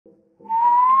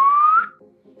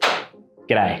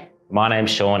G'day, my name's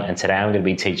Sean and today I'm going to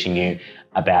be teaching you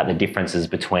about the differences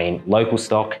between local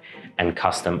stock and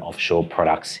custom offshore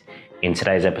products in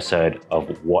today's episode of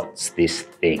What's This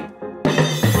Thing?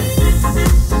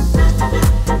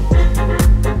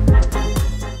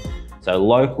 So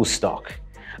local stock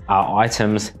are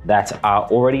items that are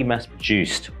already mass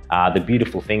produced. The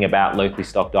beautiful thing about locally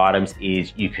stocked items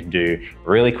is you can do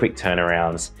really quick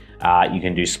turnarounds. You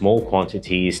can do small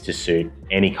quantities to suit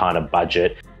any kind of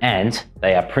budget, and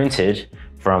they are printed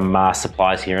from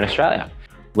suppliers here in Australia.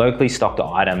 Locally stocked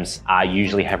items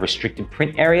usually have restricted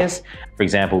print areas. For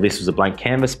example, this was a blank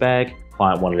canvas bag.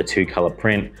 Client wanted a 2-color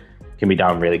print. Can be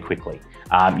done really quickly.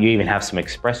 You even have some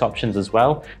express options as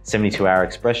well, 72-hour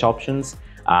express options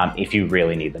if you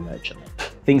really need them urgently.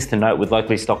 Things to note with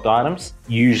locally stocked items,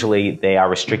 usually they are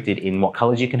restricted in what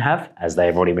colors you can have as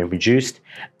they've already been produced,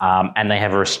 and they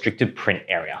have a restricted print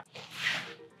area.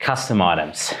 Custom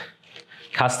items.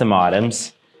 Custom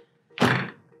items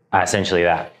are essentially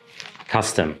that.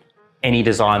 Custom, any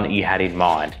design that you had in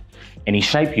mind, any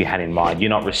shape you had in mind. You're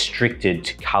not restricted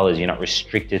to colors, you're not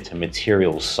restricted to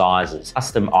material sizes.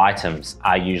 Custom items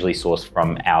are usually sourced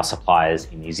from our suppliers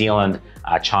in New Zealand,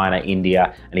 China,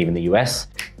 India, and even the US.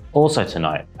 Also to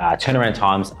note, turnaround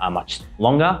times are much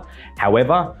longer.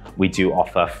 However, we do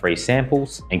offer free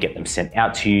samples and get them sent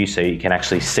out to you so you can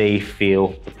actually see,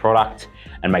 feel the product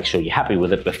and make sure you're happy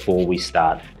with it before we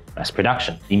start mass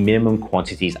production. The minimum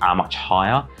quantities are much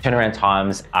higher. Turnaround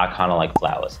times are kind of like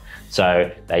flowers.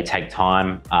 So they take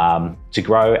time to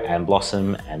grow and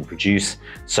blossom and produce.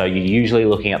 So you're usually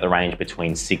looking at the range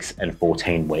between 6 and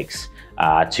 14 weeks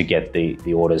to get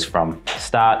the orders from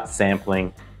start,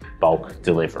 sampling, bulk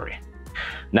delivery.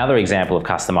 Another example of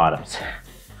custom items.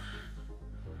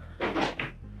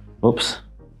 Oops,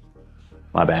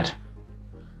 my bad.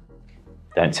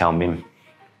 Don't tell Mim.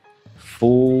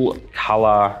 Full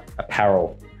color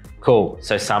apparel. Cool,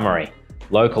 so summary.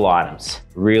 Local items,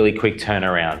 really quick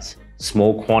turnarounds,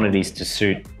 small quantities to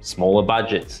suit smaller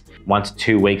budgets, 1 to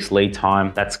 2 weeks lead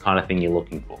time, that's the kind of thing you're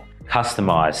looking for.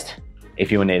 Customized,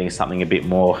 if you were needing something a bit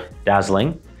more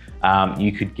dazzling,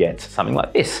 you could get something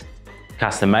like this.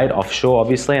 Custom made offshore,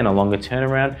 obviously, and a longer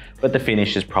turnaround, but the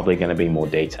finish is probably going to be more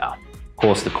detailed. Of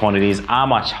course, the quantities are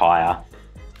much higher,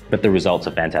 but the results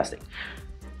are fantastic.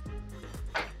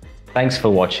 Thanks for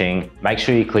watching. Make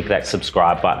sure you click that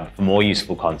subscribe button for more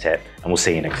useful content, and we'll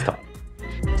see you next time.